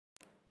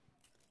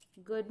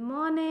Good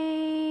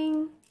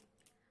morning.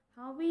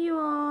 How are you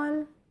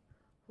all?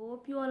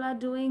 Hope you all are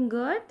doing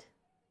good.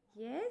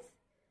 Yes,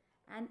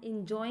 and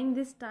enjoying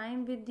this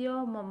time with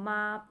your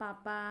mama,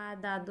 papa,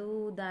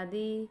 dadu,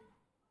 dadi,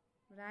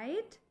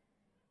 right?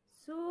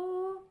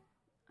 So,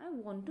 I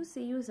want to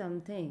say you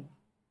something.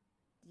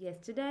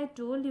 Yesterday I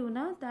told you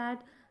na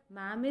that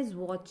ma'am is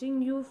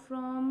watching you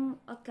from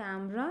a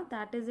camera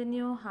that is in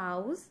your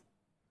house.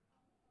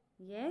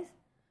 Yes,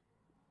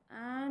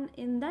 and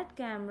in that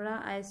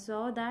camera I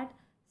saw that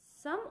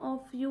some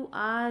of you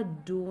are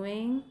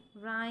doing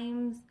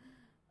rhymes,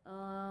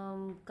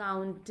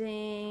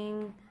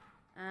 counting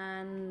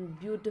and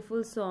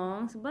beautiful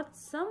songs, but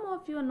some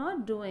of you are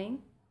not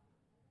doing.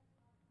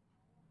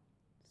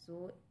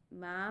 So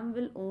ma'am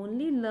will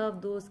only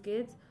love those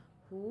kids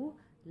who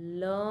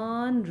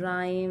learn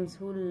rhymes,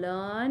 who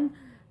learn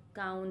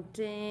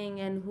counting,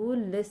 and who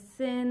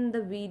listen the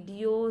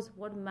videos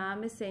what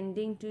ma'am is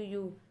sending to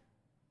you.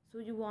 So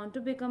you want to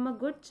become a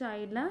good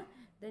child, na?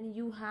 Then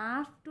you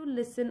have to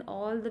listen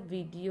all the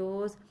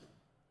videos,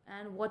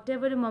 and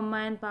whatever your mama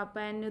and papa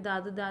and your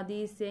dadu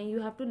dadi is saying,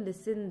 you have to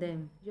listen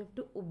them. You have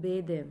to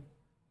obey them.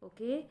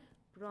 Okay?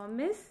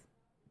 Promise?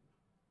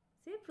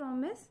 Say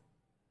promise.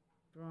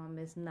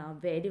 Promise. Now,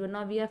 very good.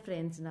 Now we are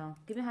friends now.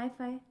 Give me a high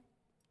five.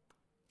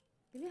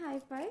 Give me a high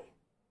five.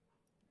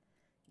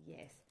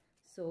 Yes.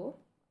 So,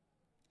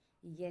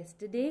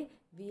 yesterday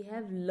we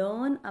have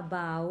learned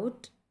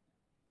about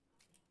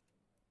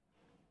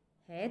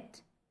head.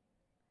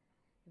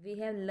 We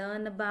have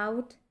learned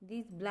about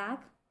these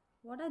black.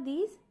 What are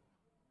these?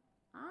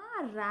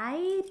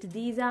 Right.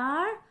 These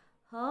are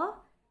her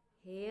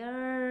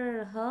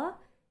hair. Her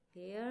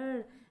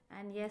hair.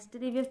 And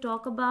yesterday we have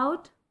talked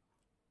about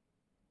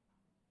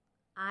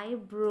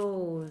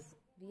eyebrows.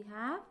 We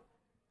have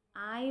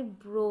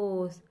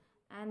eyebrows.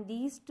 And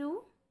these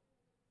two?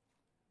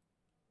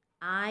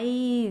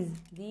 Eyes.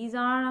 These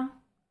are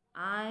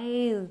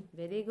eyes.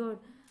 Very good.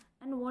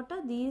 And what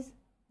are these?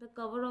 The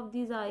cover of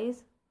these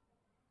eyes?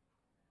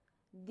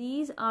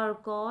 These are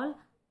called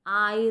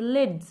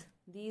eyelids.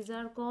 These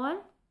are called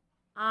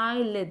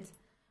eyelids.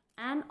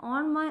 And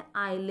on my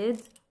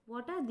eyelids,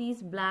 what are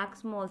these black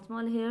small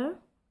hair?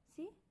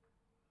 See?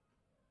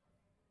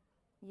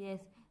 Yes,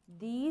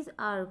 these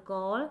are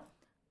called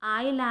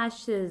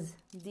eyelashes.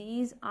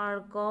 These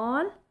are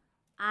called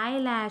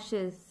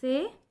eyelashes.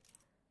 Say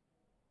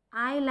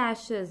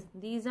eyelashes.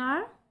 These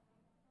are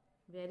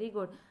very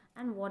good.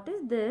 And what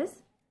is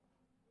this?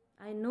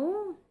 I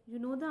know you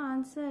know the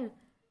answer.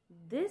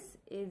 This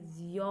is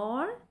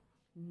your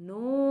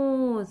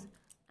nose.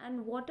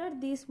 And what are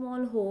these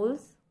small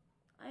holes?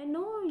 I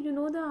know you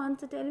know the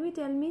answer. Tell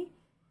me.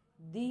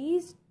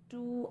 These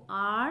two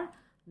are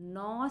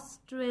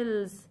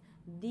nostrils.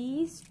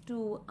 These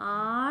two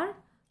are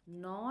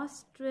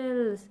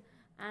nostrils.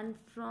 And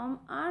from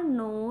our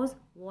nose,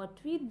 what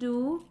we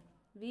do?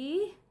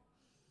 We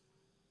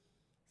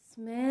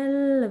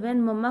smell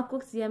when mama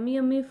cooks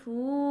yummy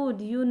food.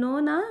 You know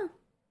na?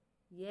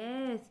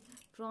 Yes,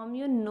 from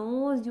your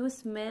nose you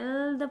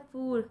smell the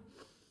food.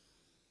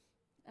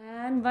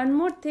 And one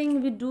more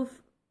thing we do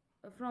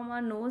from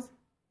our nose,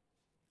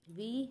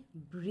 we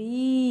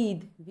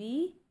breathe.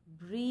 We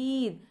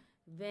breathe.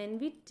 When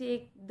we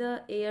take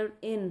the air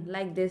in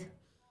like this,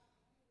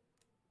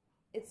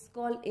 it's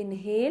called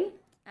inhale.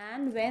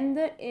 And when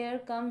the air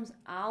comes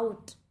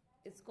out,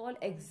 it's called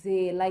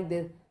exhale, like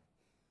this.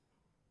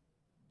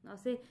 Now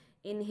say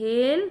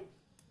inhale,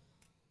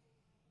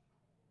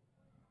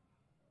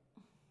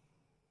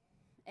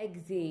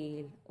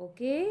 exhale.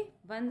 Okay,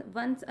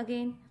 once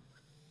again.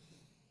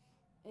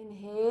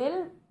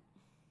 Inhale,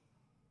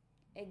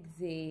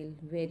 exhale.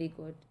 Very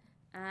good.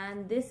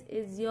 And this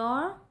is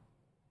your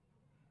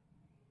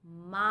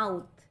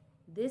mouth.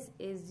 This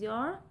is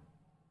your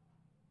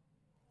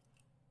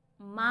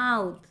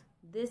mouth.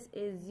 This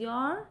is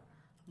your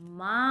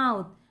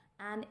mouth.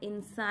 And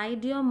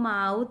inside your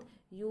mouth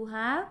you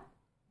have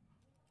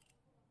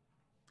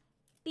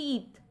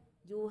teeth.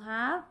 You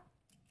have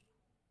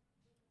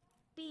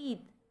teeth.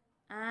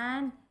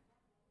 And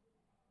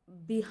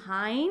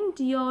behind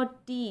your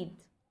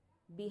teeth,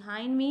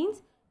 behind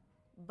means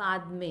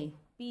baad mein,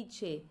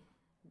 piche.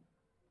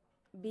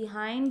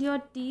 Behind your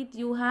teeth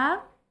you have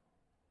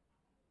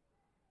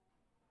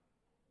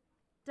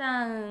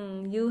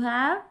tongue. You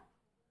have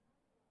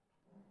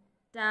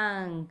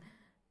tongue.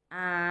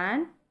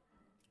 And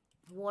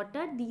what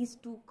are these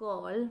two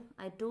called?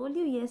 I told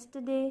you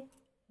yesterday.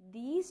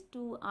 These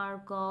two are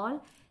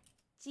called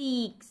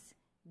cheeks.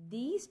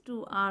 These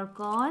two are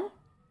called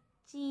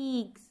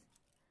cheeks.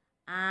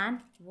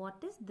 And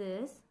what is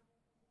this?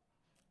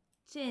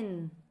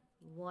 Chin.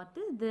 What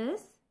is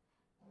this?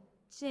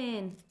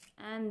 Chin.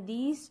 And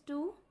these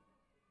two?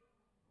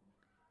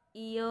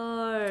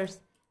 Ears.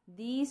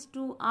 These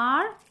two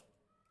are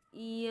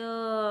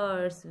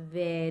ears.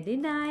 Very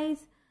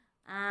nice.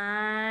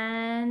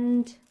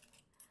 And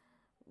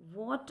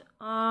what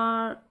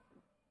are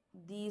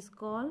these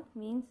called?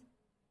 Means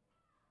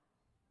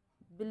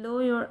below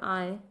your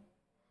eye.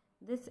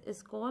 This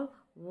is called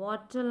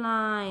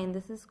waterline.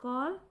 This is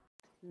called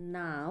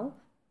Now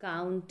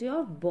count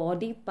your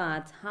body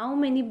parts. How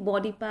many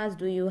body parts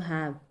do you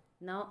have?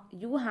 Now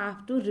you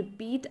have to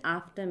repeat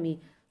after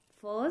me.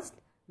 First,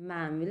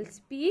 ma'am will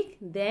speak,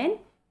 then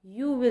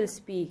you will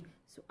speak.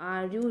 So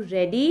are you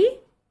ready?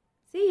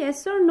 Say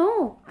yes or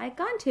no. I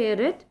can't hear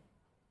it.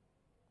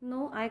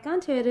 No, I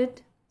can't hear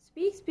it.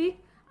 Speak,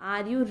 speak.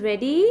 Are you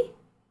ready?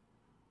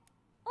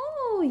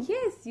 Oh,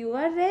 yes, you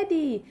are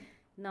ready.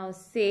 Now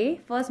say,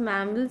 first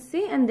ma'am will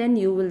say and then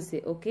you will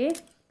say, okay?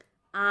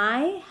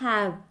 I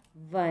have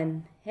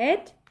one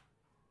head.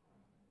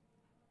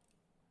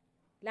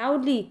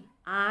 Loudly,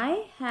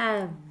 I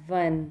have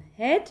one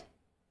head.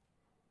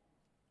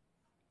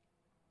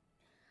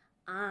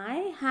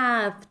 I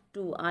have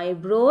two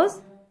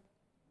eyebrows.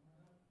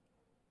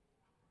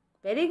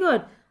 Very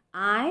good.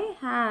 I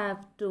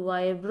have two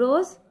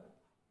eyebrows.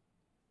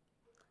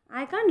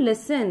 I can't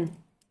listen.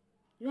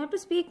 You have to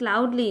speak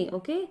loudly,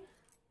 okay?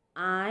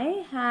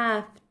 I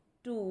have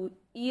two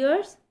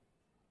ears.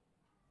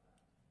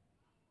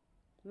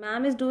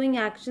 Ma'am is doing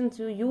action,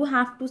 so you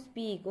have to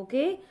speak,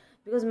 okay?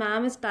 Because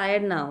ma'am is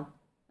tired now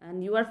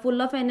and you are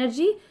full of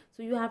energy,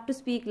 so you have to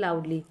speak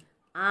loudly.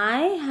 I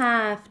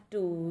have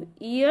two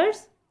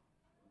ears.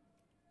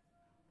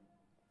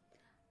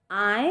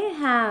 I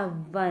have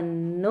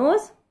one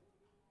nose.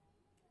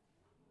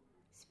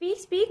 Speak,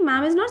 speak.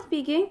 Ma'am is not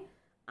speaking.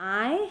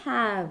 I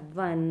have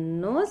one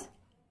nose.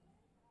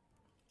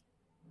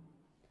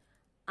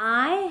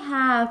 I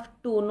have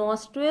two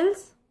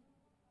nostrils.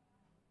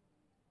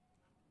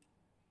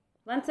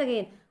 Once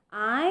again,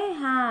 I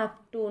have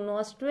two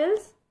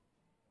nostrils.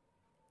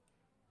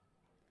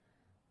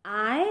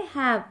 I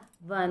have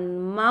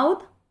one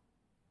mouth.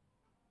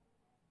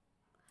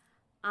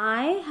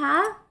 I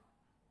have,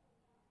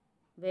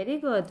 very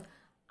good.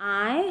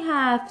 I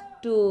have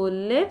two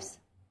lips.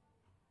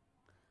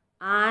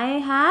 I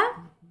have,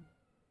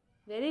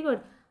 very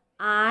good.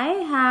 I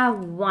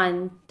have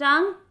one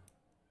tongue.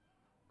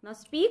 Now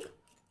speak.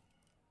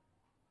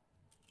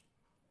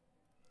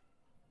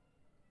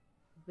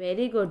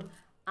 Very good.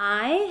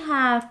 I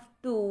have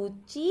two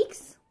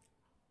cheeks.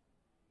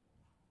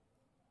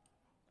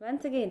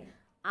 Once again,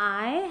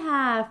 I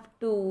have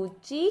two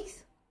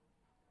cheeks.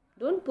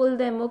 Don't pull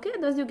them, okay?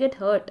 Otherwise you get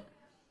hurt.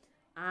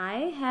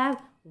 I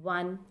have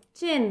one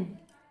chin.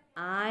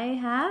 I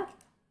have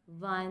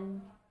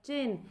one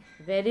chin.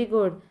 Very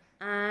good.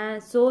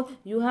 And so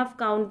you have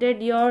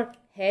counted your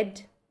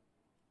head,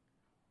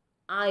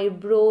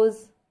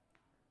 eyebrows,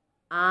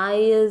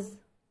 eyes,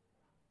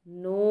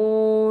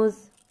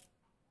 nose,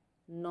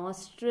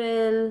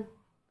 nostril,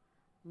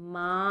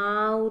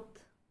 mouth,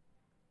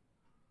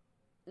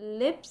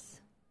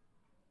 lips,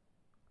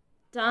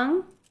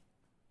 tongue,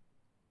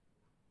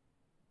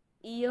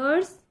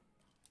 ears,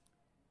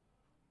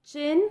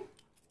 chin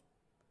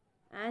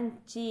and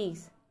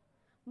cheeks.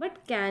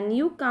 But can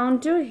you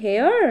count your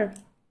hair?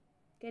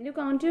 Can you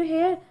count your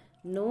hair?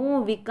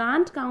 No, we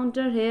can't count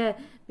our hair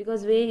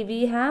because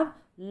we have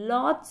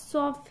lots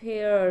of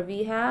hair.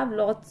 We have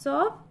lots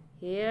of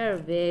hair.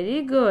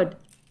 Very good.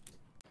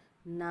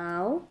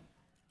 Now,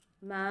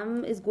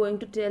 ma'am is going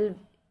to tell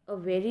a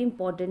very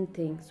important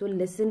thing. So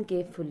listen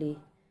carefully.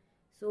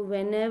 So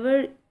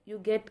whenever you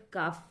get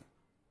cough,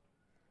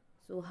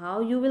 so how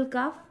you will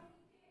cough?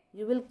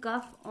 You will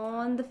cough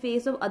on the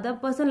face of other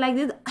person like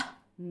this.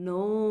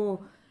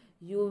 No,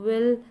 you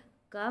will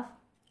cough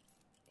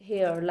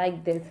here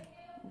like this,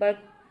 but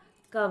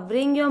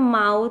covering your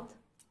mouth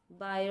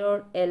by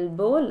your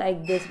elbow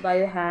like this, by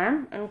your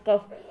hand, and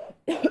cough.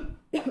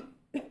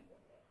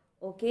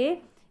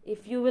 Okay,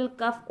 if you will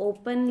cough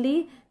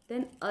openly,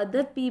 then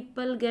other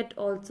people get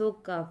also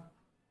cough.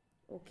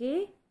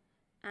 Okay,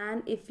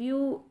 and if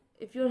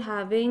you're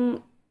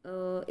having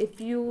if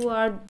you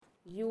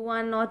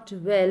are not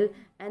well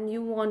and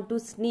you want to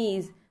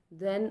sneeze,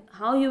 then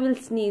how you will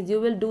sneeze? You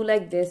will do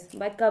like this,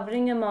 by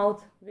covering your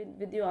mouth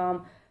with your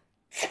arm.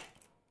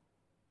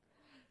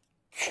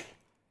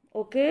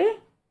 Okay,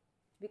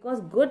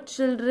 because good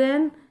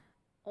children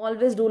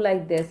always do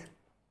like this,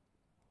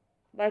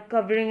 by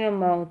covering your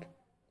mouth.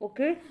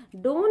 Okay,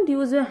 don't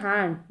use your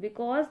hand,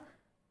 because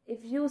if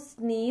you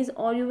sneeze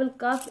or you will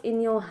cough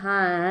in your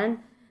hand,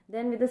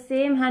 then with the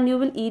same hand you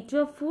will eat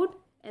your food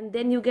and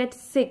then you get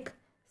sick.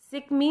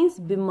 Sick means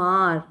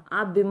बीमार.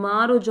 आप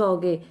बीमार हो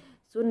जाओगे.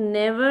 So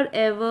never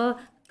ever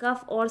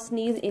cough or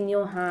sneeze in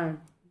your hand.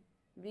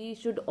 We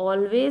should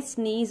always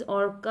sneeze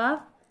or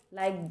cough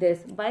like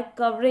this, by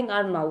covering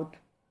our mouth.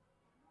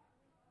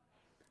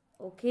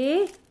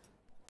 Okay,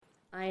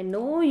 I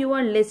know you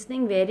are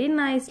listening very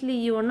nicely.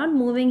 You are not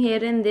moving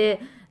here and there.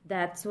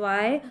 That's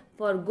why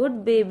for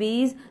good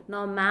babies,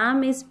 now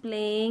ma'am is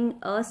playing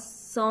a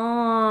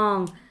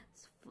song.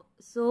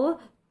 So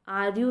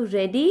are you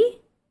ready?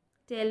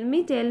 Tell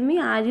me,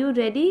 are you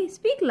ready?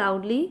 Speak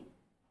loudly.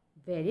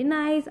 Very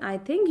nice. I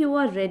think you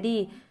are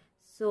ready.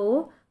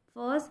 So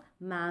first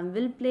ma'am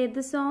will play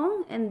the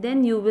song and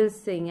then you will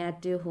sing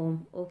at your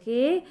home.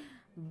 Okay,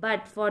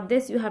 but for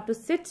this you have to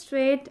sit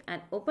straight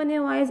and open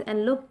your eyes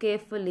and look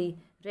carefully.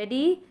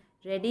 Ready,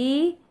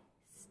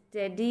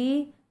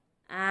 steady,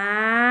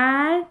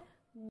 and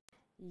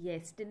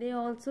Yesterday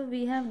also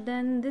we have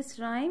done this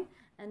rhyme,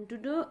 and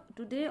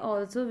today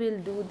also we'll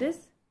do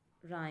this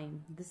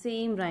rhyme, the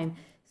same rhyme,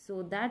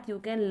 so that you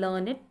can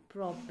learn it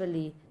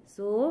properly.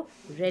 So,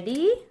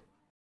 ready?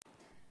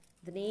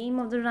 The name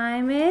of the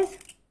rhyme is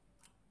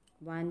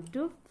 1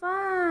 to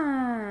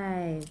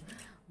 5.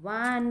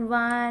 1,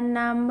 1,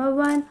 number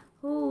 1,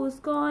 who's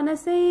gonna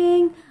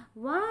sing?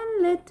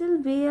 One little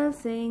bell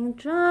sing,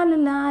 tra la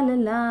la la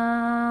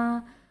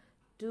la.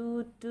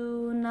 2,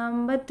 2,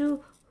 number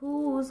 2,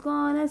 who's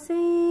gonna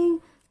sing?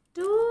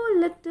 Two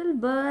little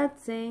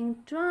birds sing,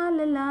 tra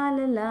la la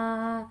la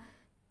la.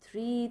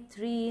 3,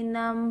 3,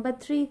 number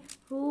 3,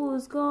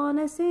 who's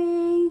gonna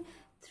sing?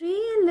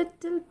 Three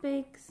little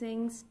pigs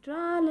sings,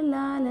 tra la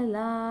la la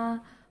la.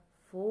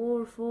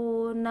 4,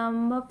 4,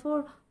 number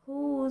 4,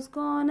 who's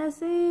gonna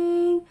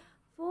sing?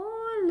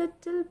 Four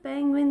little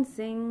penguins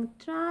sing,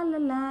 tra la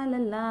la la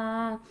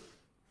la.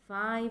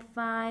 5,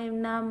 5,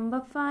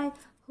 number 5,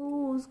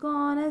 who's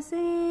gonna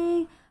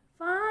sing?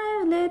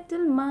 Five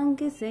little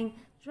monkeys sing,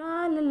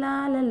 tra la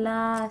la la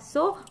la.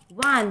 So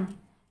 1,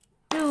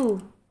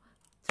 2,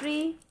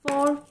 3,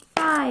 4,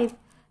 5.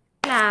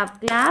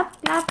 Clap,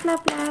 clap, clap,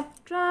 clap,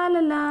 clap, tra la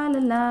la la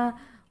la.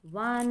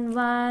 1,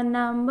 1,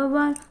 number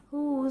 1,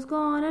 who's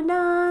gonna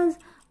dance?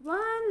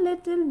 One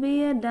little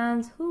bear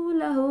dance,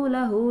 hula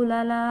hula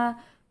hula la.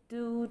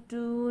 2,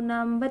 2,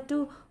 number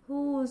 2,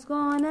 who's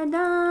gonna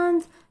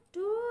dance?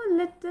 Two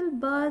little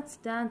birds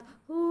dance,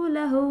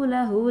 hula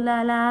hula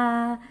hula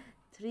la.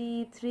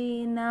 3,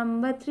 3,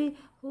 number 3,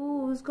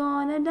 who's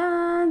gonna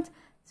dance?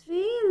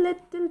 Three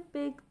little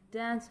pigs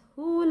dance,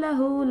 hula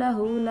hula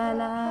hula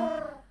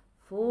la.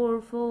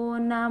 4, 4,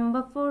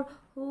 number 4,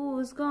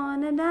 who's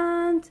gonna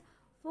dance?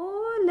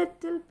 Four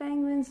little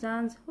penguins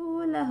dance,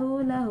 hula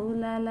hula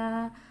hula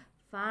la.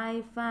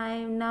 5,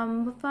 5,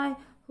 number 5,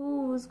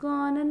 who's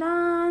gonna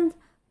dance?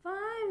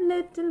 Five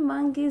little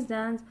monkeys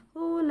dance,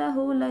 hula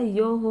hula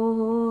yo ho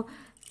ho.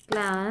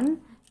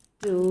 1,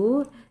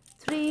 2,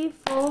 3,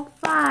 4,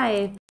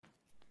 5.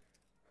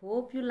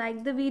 Hope you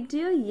liked the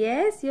video.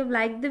 Yes, you've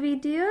liked the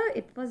video.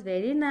 It was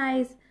very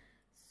nice.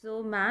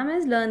 So, ma'am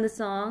has learned the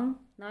song.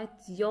 Now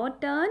it's your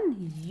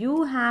turn.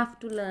 You have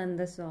to learn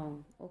the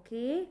song.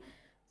 Okay?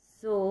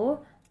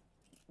 So,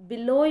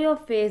 below your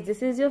face,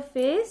 this is your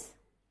face.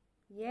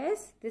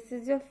 Yes, this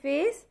is your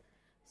face.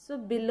 So,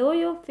 below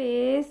your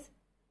face,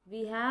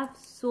 we have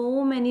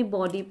so many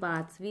body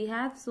parts.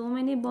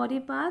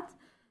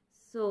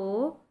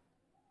 So,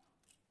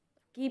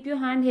 keep your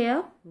hand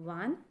here.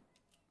 1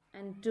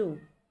 and 2.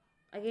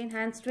 Again,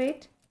 hand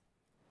straight.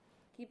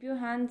 Keep your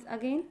hands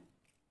again.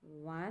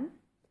 1,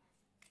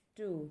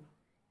 2.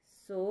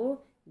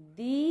 So,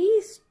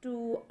 these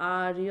two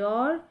are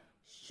your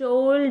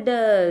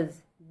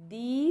shoulders.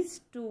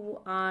 These two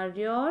are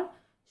your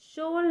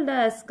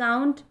shoulders.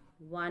 Count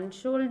 1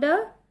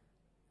 shoulder,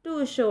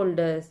 2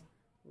 shoulders.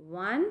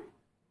 1,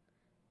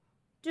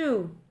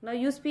 2. Now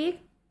you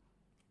speak.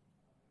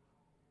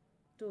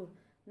 2.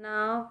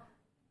 Now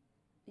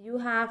you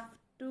have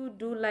to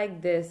do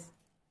like this.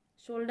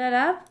 Shoulder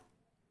up,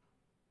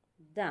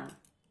 down,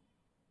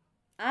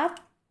 up,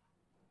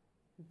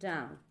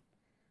 down.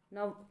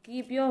 Now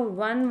keep your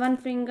one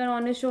finger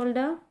on your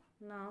shoulder.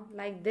 Now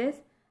like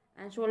this,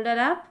 and shoulder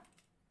up,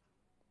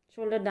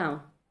 shoulder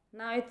down.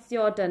 Now it's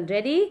your turn.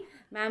 Ready?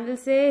 Ma'am will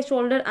say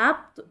shoulder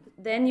up.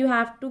 Then you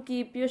have to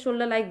keep your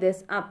shoulder like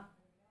this, up.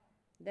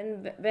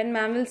 Then when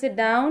ma'am will say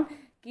down,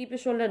 keep your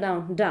shoulder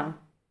down, down.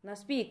 Now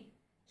speak.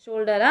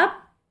 Shoulder up.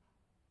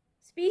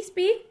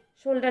 Speak.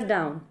 Shoulder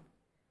down.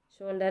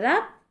 Shoulder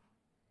up,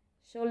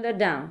 shoulder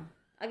down.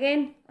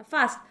 Again,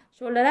 fast.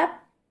 Shoulder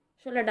up,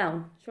 shoulder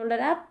down. Shoulder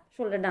up,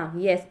 shoulder down.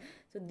 Yes.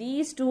 So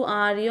these two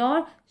are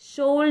your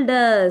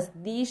shoulders.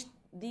 These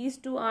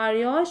two are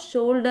your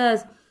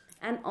shoulders.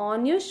 And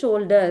on your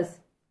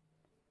shoulders,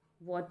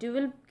 what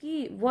you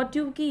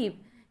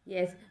keep.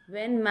 Yes.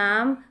 When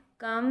ma'am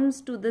comes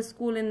to the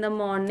school in the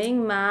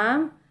morning,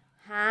 ma'am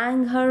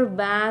hang her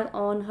bag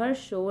on her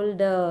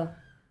shoulder.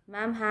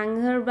 Ma'am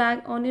hang her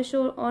bag on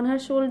her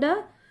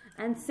shoulder.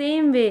 And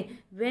same way,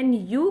 when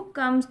you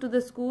comes to the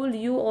school,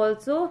 you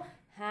also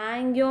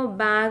hang your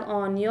bag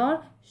on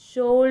your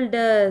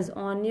shoulders.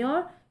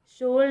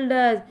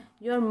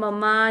 Your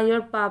mama,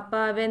 your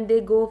papa, when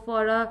they go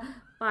for a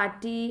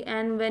party,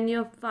 and when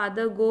your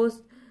father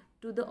goes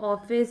to the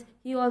office,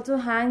 he also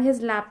hang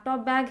his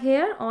laptop bag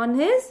here on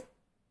his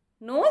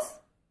nose.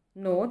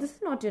 No, this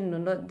is not your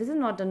nose. This is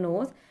not a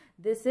nose.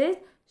 This is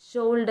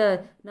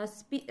shoulder. Now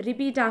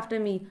repeat after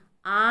me.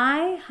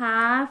 I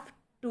have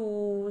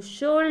 2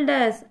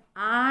 shoulders.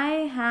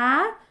 I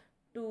have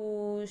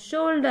 2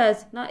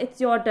 shoulders. Now it's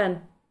your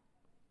turn.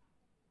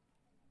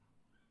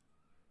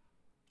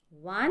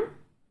 1,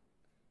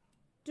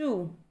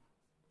 2.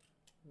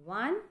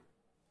 1,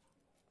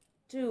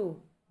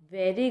 2.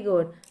 Very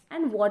good.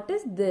 And what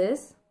is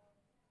this?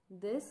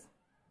 This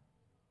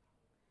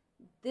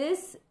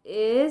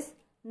is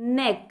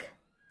neck.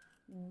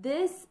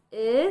 This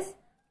is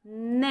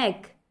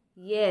neck.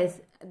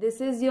 Yes, this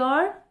is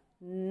your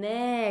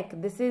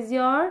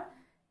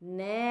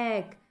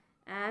neck.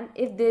 And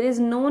if there is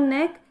no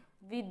neck,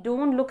 we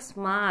don't look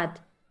smart.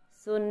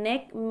 So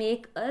neck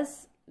make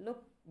us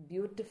look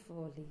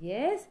beautiful.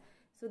 Yes.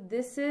 So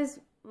this is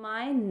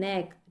my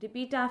neck.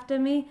 Repeat after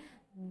me.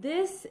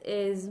 This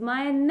is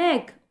my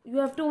neck. You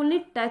have to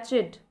only touch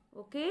it.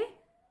 Okay.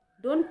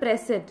 Don't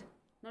press it.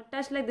 Now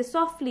touch like this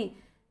softly.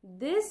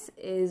 This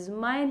is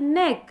my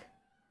neck.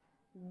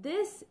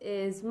 This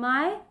is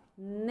my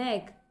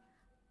neck.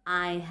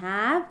 I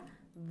have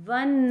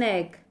one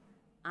neck.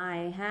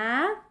 I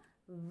have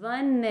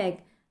one neck.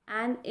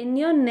 And in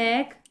your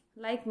neck,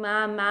 like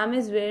ma'am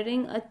is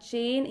wearing a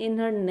chain in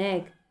her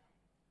neck.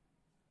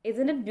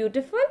 Isn't it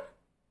beautiful?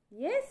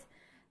 Yes.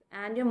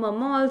 And your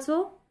mama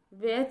also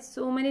wears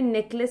so many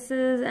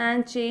necklaces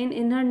and chain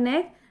in her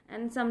neck.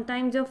 And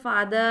sometimes your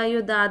father,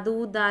 your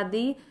dadu,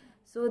 dadi.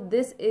 So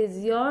this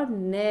is your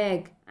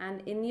neck.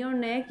 And in your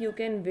neck you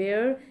can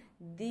wear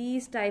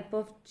these type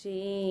of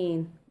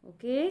chain.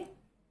 Okay.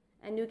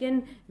 And you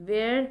can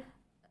wear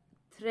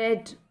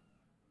thread,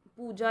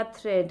 puja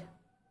thread.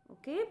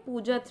 Okay,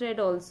 puja thread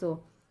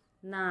also.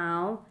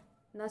 Now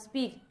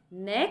speak.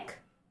 Neck,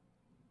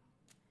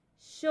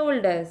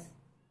 shoulders.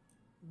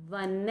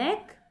 One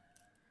neck,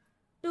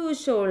 two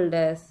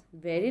shoulders.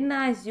 Very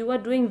nice. You are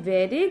doing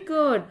very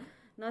good.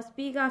 Now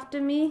speak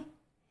after me.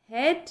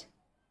 Head,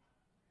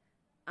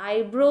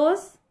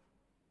 eyebrows,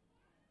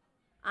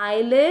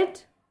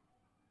 eyelid,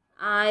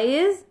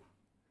 eyes,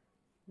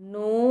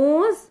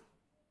 nose,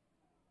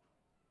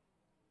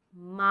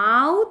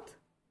 mouth,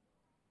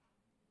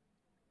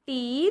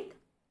 teeth,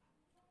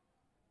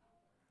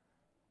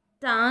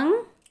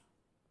 tongue.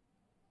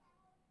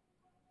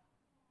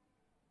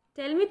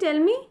 Tell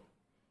me.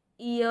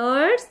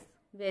 Ears.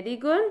 Very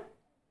good.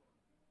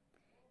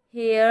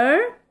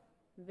 Hair.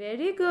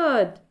 Very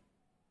good.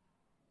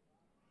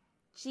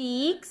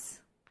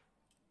 Cheeks.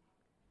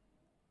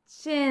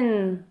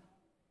 Chin.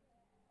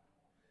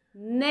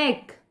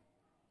 Neck.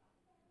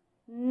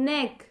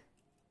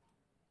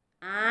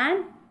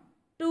 And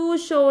two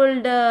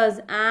shoulders.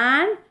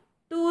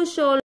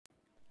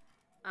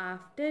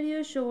 After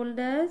your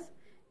shoulders,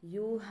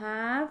 you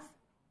have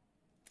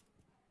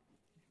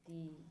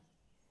these.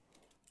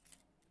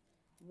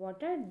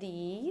 What are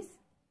these?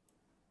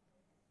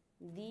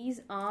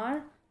 These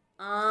are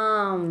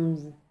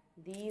arms.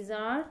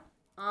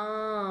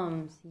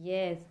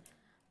 Yes.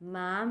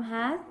 Ma'am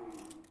has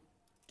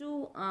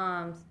two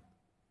arms.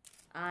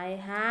 I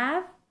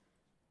have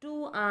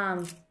two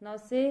arms. Now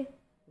say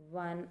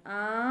one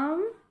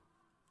arm,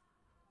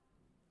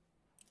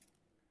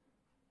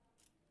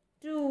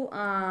 two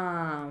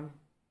arm.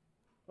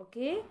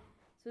 Okay.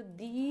 So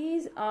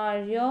these are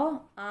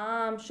your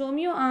arms. Show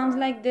me your arms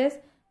like this.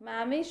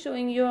 Ma'am is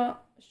showing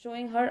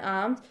her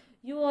arms.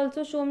 You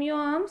also show me your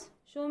arms.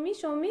 Show me.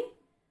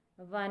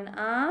 One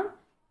arm,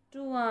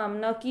 two arm.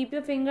 Now keep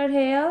your finger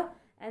here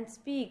and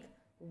speak.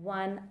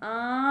 One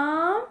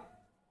arm.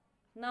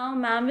 Now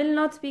ma'am will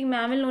not speak.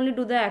 Ma'am will only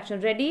do the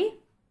action. Ready?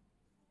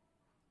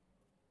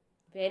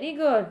 Very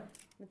good.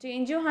 Now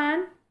change your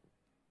hand.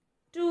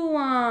 Two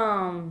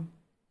arm.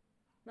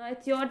 Now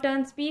it's your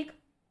turn. Speak.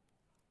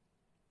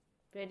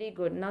 Very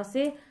good. Now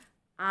say,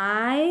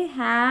 I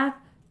have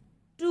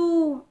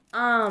two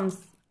arms.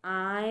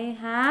 I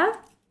have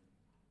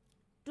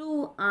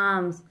two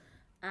arms.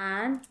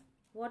 And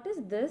what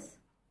is this?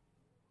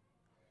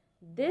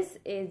 This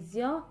is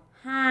your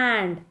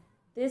hand.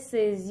 This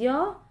is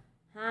your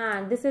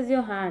hand.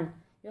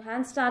 Your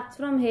hand starts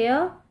from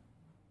here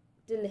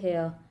till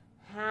here.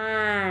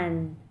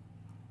 Hand.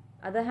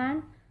 Other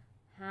hand.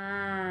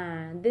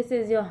 Hand. This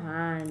is your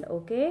hand.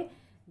 Okay.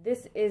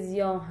 This is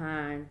your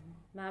hand.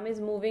 Ma'am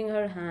is moving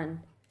her hand.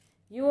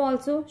 You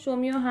also show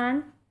me your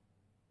hand.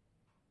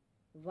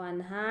 One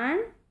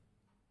hand,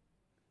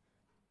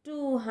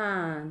 two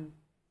hands.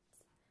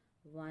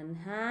 One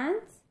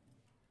hand,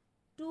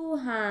 two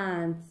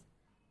hands.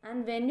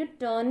 And when you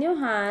turn your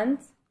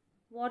hands,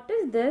 what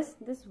is this?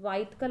 This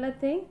white color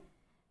thing?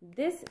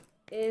 This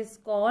is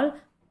called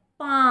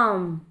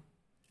palm.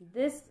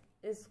 This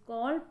is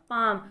called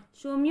palm.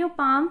 Show me your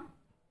palm.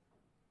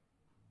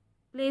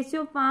 Place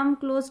your palm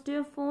close to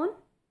your phone.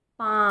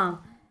 Palm.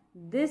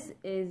 This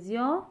is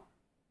your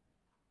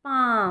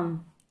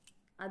palm.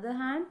 Other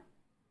hand.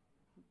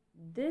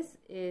 This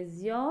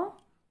is your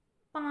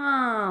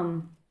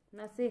palm.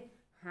 Now say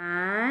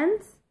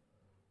hands,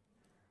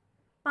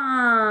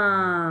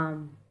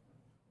 palm.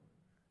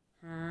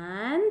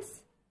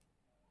 Hands,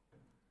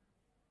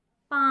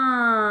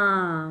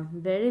 palm.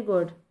 Very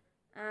good.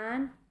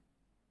 And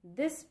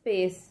this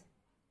space,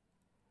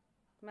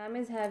 ma'am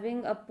is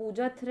having a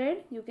puja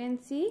thread. You can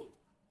see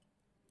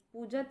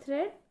puja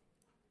thread.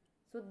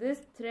 So this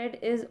thread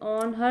is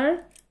on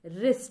her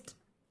wrist.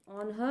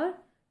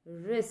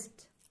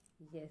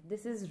 Yes,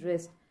 this is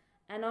wrist.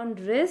 And on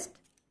wrist,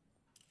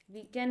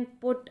 we can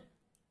put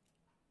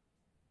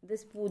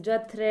this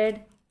puja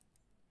thread.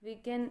 We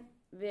can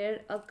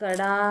wear a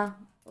kada.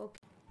 Okay.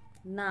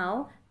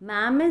 Now,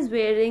 ma'am is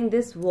wearing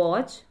this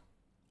watch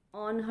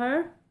on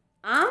her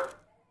arm.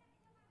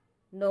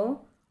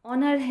 No.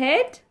 On her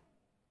head?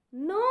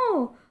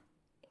 No.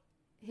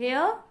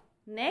 Here?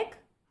 neck?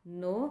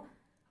 No.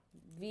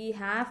 We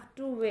have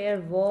to wear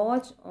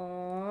watch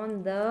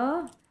on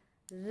the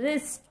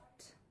wrist.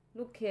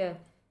 Look here.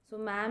 So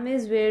ma'am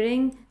is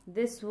wearing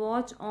this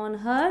watch on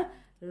her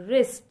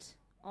wrist.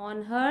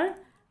 On her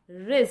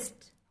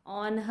wrist.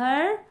 On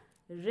her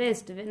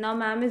wrist. Now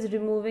ma'am is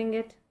removing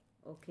it.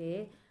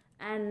 Okay.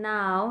 And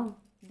now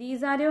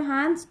these are your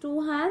hands,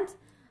 two hands.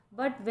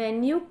 But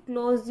when you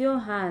close your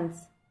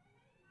hands,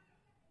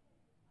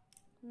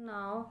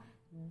 now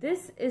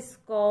this is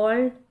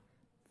called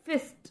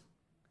fist.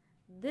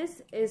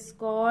 This is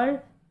called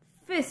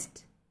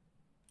fist.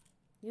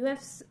 You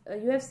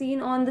have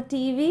seen on the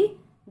TV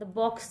the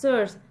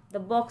boxers. The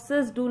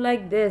boxers do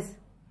like this.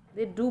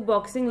 They do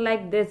boxing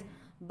like this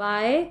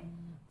by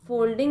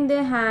folding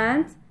their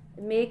hands,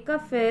 make a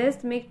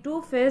fist, make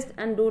two fists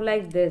and do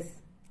like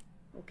this.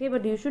 Okay,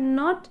 but you should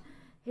not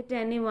hit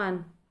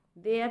anyone.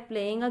 They are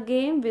playing a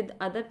game with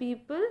other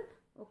people.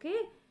 Okay,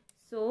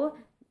 so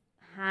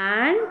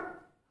hand,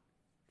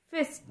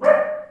 fist,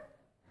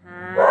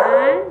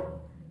 hand,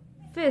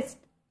 fist.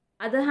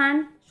 Other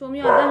hand, show me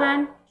your other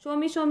hand. Show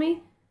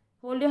me.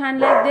 Hold your hand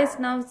like this.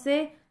 Now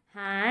say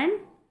hand,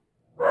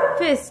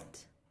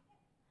 fist,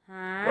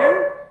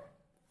 hand,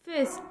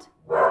 fist.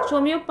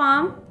 Show me your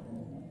palm.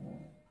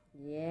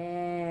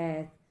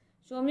 Yes.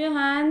 Show me your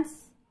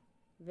hands.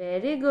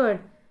 Very good.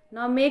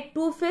 Now make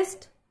two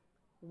fists.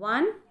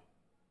 1,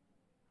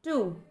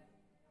 2.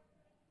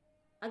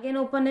 Again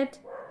open it.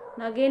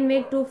 Now again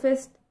make two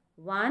fists.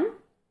 1,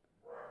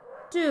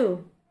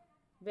 2.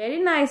 Very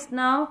nice.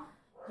 Now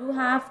you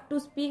have to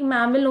speak.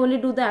 Ma'am will only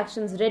do the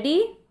actions.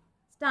 Ready?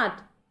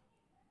 Start.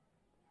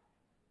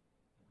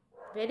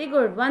 Very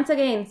good. Once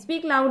again,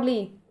 speak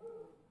loudly.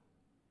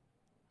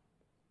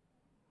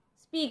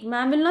 Speak.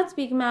 Ma'am will not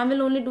speak. Ma'am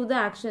will only do the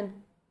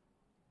action.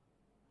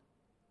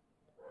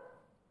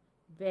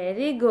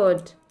 Very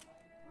good.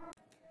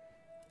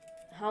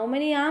 How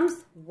many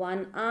arms?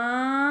 1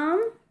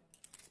 arm,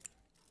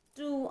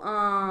 2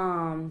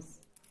 arms.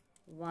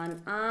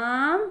 1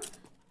 arm,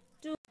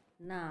 2.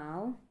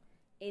 Now,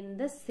 in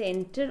the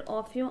center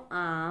of your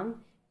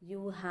arm,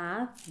 you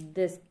have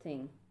this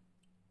thing.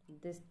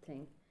 This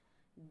thing.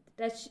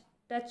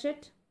 Touch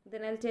it.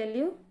 Then I'll tell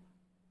you.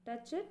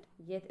 Touch it.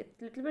 Yes,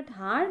 it's a little bit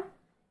hard.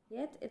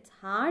 Yes, it's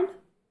hard.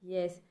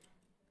 Yes.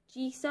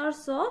 Cheeks are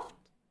soft.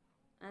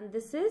 And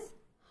this is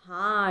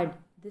hard.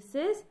 This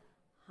is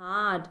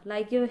hard.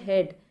 Like your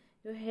head.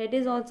 Your head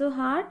is also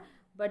hard.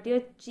 But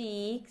your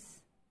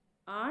cheeks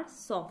are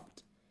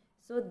soft.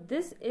 So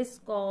this is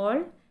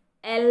called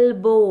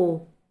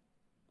elbow.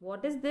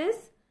 What is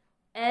this?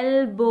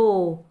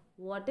 Elbow.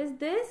 What is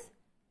this?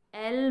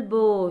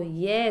 Elbow.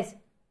 Yes.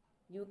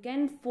 You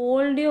can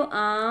fold your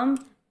arm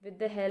with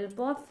the help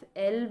of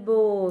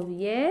elbow.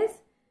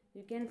 Yes.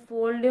 You can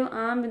fold your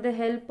arm with the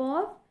help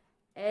of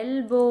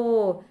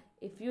elbow.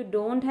 If you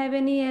don't have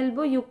any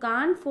elbow, you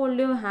can't fold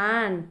your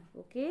hand.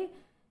 Okay.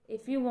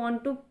 If you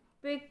want to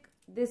pick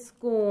this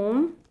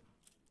comb,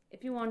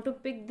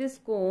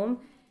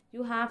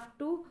 you have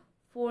to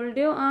fold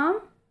your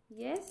arm.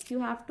 Yes, you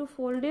have to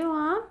fold your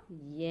arm.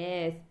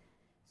 Yes.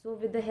 So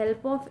with the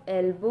help of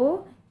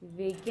elbow,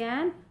 we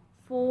can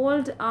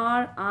fold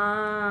our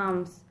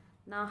arms.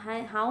 Now,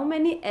 how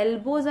many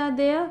elbows are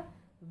there?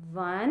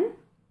 1.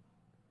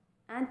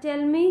 And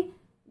tell me,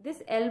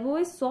 this elbow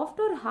is soft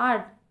or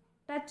hard?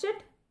 Touch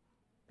it.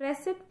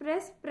 Press it.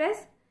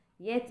 Press.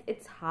 Yes,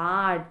 it's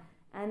hard.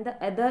 And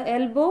the other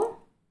elbow?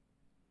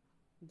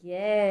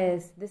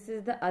 Yes, this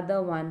is the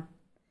other one.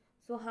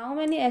 So how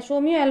many? Show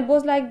me your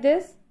elbows like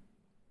this.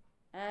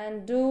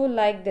 And do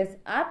like this.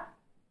 Up,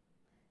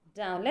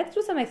 down. Let's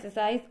do some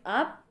exercise.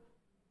 Up,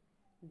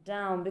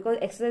 down. Because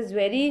exercise is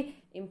very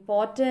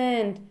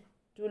important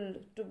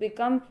to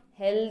become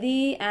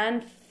healthy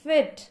and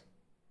fit.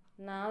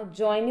 Now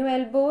join your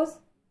elbows.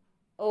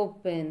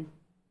 Open.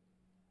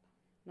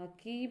 Now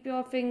keep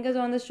your fingers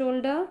on the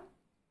shoulder.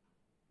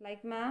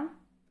 Like ma'am.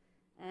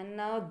 And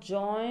now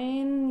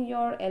join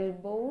your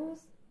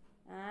elbows.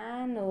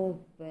 And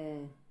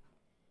open.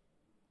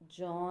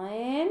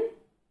 Join.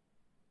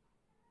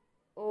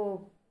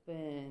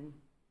 Open.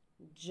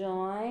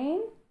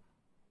 Join.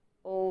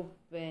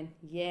 Open.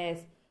 Yes.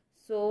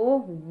 So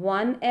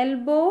one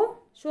elbow.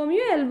 Show me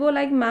your elbow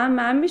like ma'am.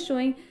 Ma'am is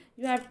showing.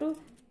 You have to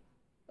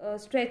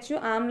stretch your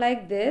arm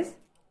like this.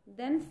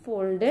 Then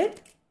fold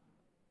it.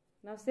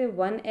 Now say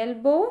one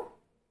elbow.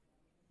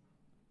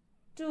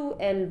 Two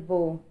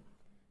elbow.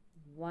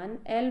 One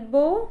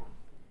elbow.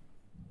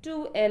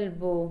 Two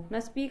elbow. Now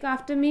speak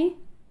after me.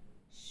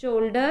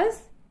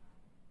 Shoulders.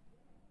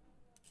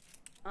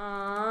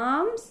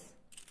 Arms,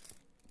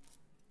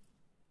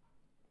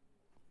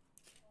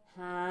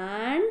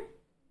 hand,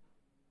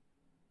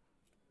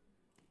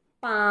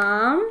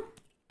 palm,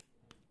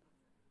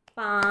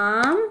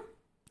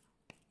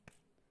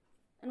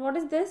 and what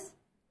is this?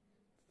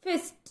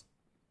 Fist.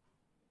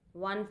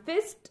 One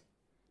fist,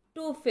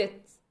 two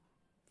fists.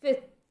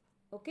 Fist.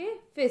 Okay,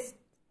 fist.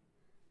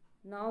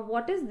 Now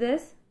what is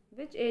this?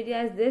 Which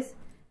area is this?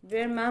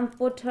 Where ma'am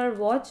put her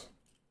watch?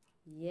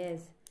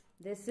 Yes,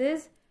 this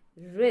is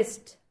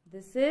wrist.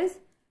 This is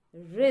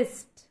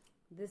wrist.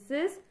 This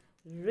is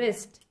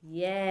wrist.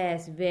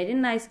 Yes, very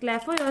nice.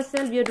 Clap for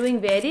yourself. You're doing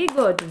very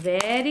good.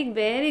 Very,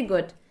 very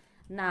good.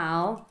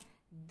 Now,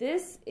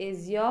 this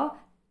is your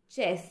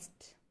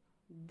chest.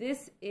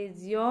 This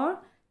is your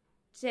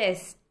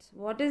chest.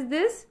 What is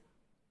this?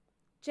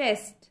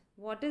 Chest.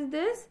 What is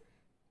this?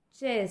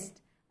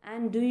 Chest.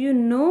 And do you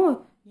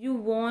know, you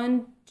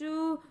want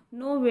to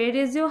know where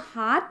is your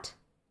heart?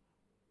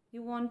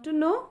 You want to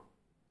know?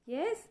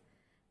 Yes.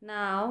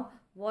 Now,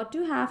 what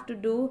you have to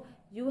do,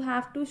 you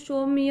have to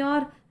show me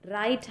your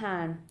right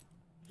hand,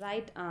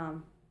 right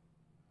arm.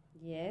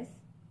 Yes,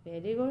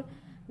 very good.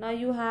 Now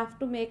you have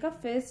to make a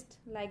fist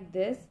like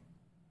this.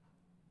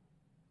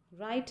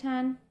 Right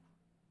hand.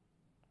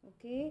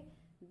 Okay.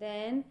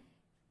 Then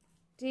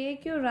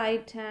take your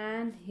right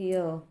hand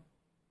here.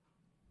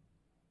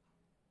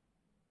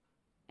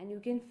 And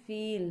you can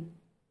feel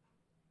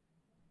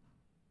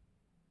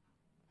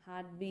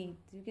heartbeat.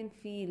 You can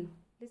feel.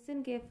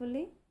 Listen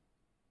carefully.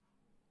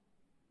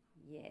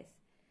 Yes.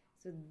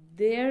 So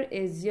there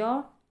is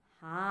your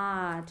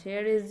heart.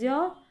 Here is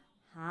your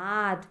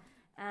heart.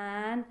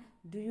 And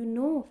do you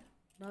know?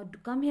 Now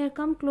come here,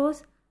 come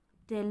close.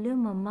 Tell your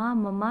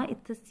mama,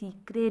 it's a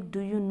secret. Do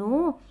you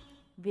know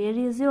where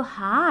is your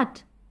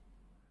heart?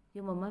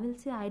 Your mama will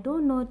say, I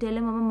don't know. Tell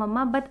your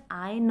mama, but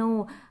I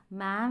know.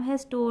 Ma'am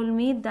has told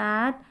me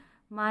that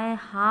my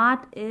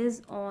heart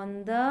is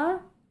on the,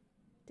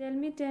 tell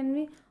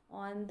me,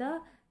 on the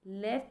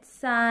left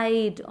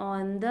side,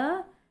 on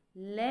the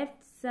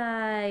left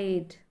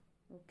side.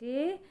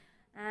 Okay.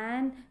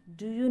 And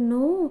do you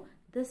know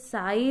the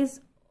size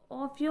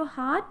of your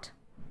heart?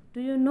 Do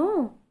you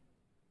know?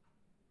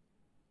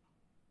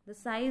 The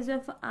size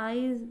of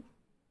eyes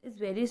is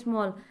very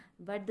small,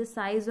 but the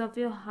size of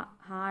your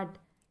heart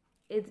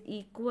is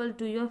equal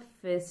to your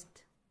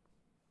fist.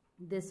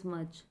 This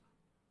much.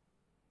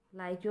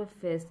 Like your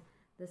fist.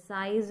 The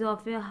size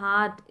of your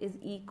heart is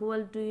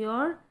equal to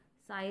your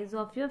size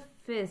of your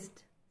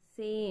fist.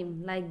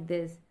 Same like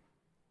this.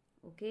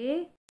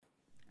 Okay.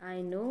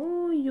 I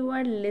know you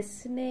are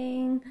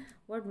listening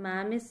what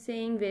ma'am is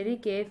saying very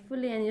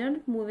carefully and you're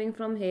not moving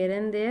from here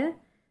and there.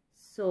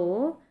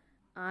 So,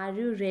 are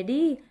you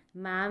ready?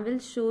 Ma'am will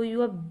show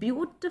you a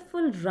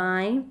beautiful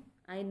rhyme.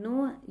 I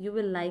know you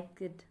will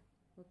like it.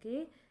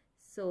 Okay.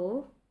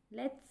 So,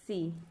 let's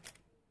see.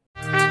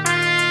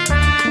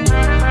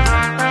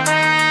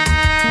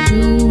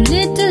 Two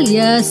little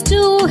ears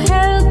to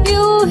help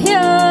you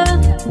hear,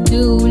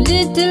 two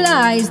little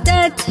eyes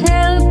that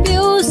help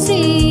you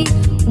see,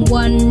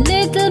 one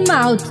little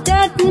mouth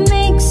that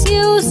makes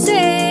you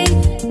say,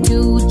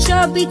 two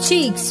chubby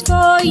cheeks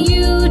for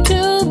you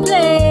to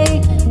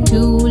play,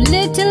 two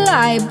little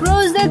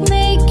eyebrows that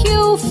make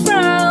you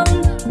frown,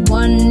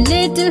 one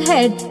little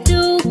head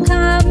to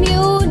calm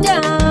you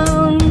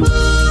down.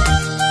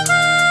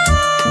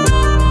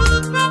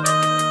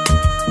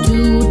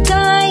 Two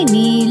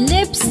tiny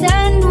lips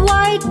and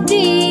white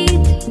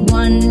teeth,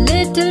 one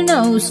little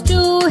nose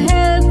to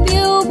help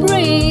you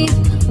breathe,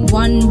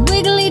 one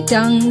wiggly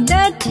tongue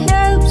that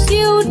helps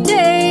you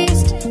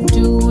taste,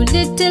 two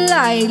little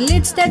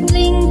eyelids that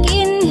blink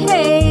in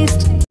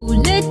haste, two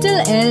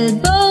little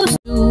elbows,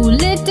 two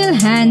little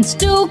hands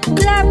to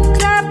clap,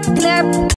 clap, clap.